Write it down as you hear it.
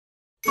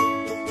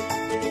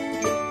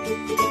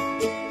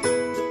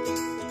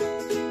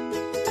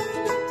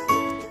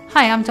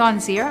Hi, I'm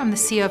Zier. I'm the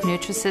CEO of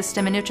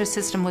Nutrisystem, and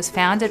Nutrisystem was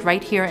founded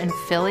right here in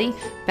Philly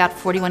about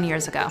 41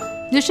 years ago.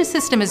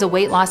 Nutrisystem is a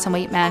weight loss and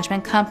weight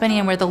management company,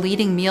 and we're the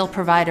leading meal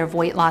provider of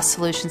weight loss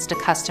solutions to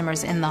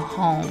customers in the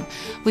home.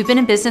 We've been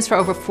in business for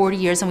over 40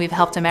 years, and we've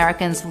helped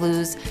Americans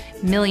lose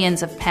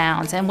millions of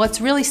pounds. And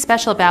what's really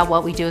special about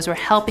what we do is we're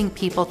helping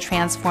people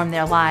transform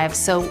their lives.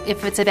 So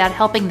if it's about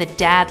helping the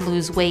dad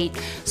lose weight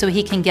so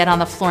he can get on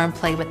the floor and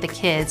play with the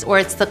kids, or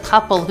it's the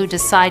couple who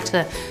decide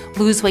to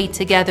lose weight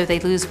together, they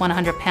lose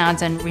 100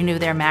 pounds and renew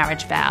their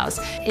marriage vows.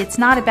 It's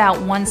not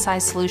about one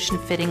size solution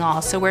fitting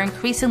all. So we're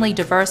increasingly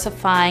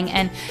diversifying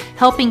and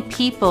helping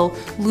people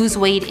lose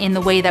weight in the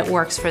way that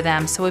works for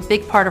them. So a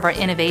big part of our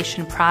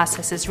innovation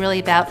process is really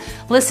about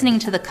listening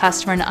to the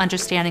customer and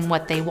understanding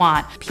what they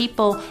want.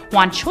 People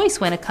want choice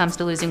when it comes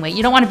to losing weight.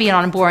 You don't want to be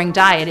on a boring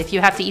diet. If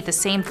you have to eat the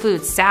same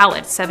food,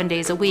 salad, 7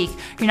 days a week,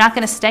 you're not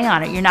going to stay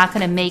on it. You're not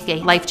going to make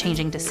a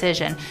life-changing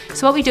decision.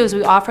 So what we do is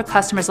we offer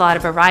customers a lot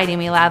of variety, and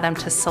we allow them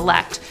to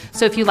select.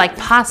 So if you like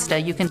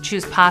pasta, you can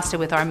choose pasta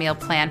with our meal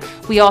plan.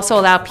 We also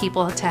allow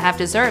people to have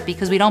dessert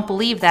because we don't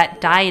believe that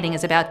dieting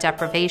is about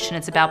deprivation.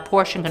 It's about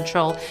portion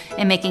control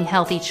and making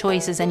healthy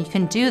choices, and you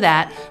can do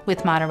that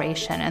with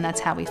moderation, and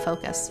that's how we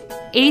focus.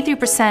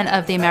 83%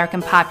 of the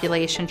American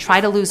population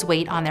try to lose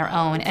weight on their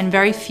own, and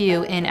very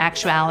few in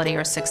actuality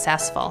are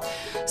successful.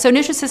 So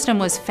Nutrisystem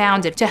was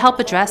founded to help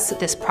address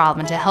this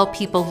problem, to help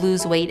people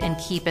lose weight and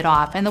keep it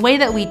off. And the way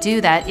that we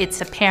do that,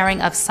 it's a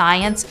pairing of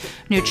science,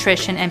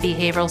 nutrition, and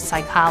behavioral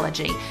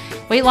psychology.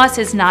 Weight loss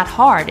is not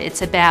hard.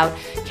 It's about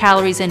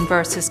calories in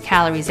versus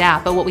calories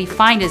out. But what we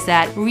find is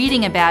that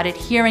reading about it,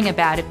 hearing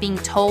about it, being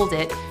told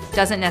it,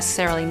 doesn't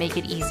necessarily make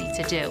it easy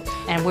to do.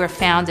 And we're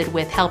founded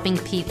with helping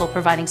people,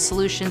 providing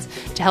solutions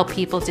to help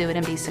people do it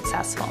and be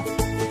successful.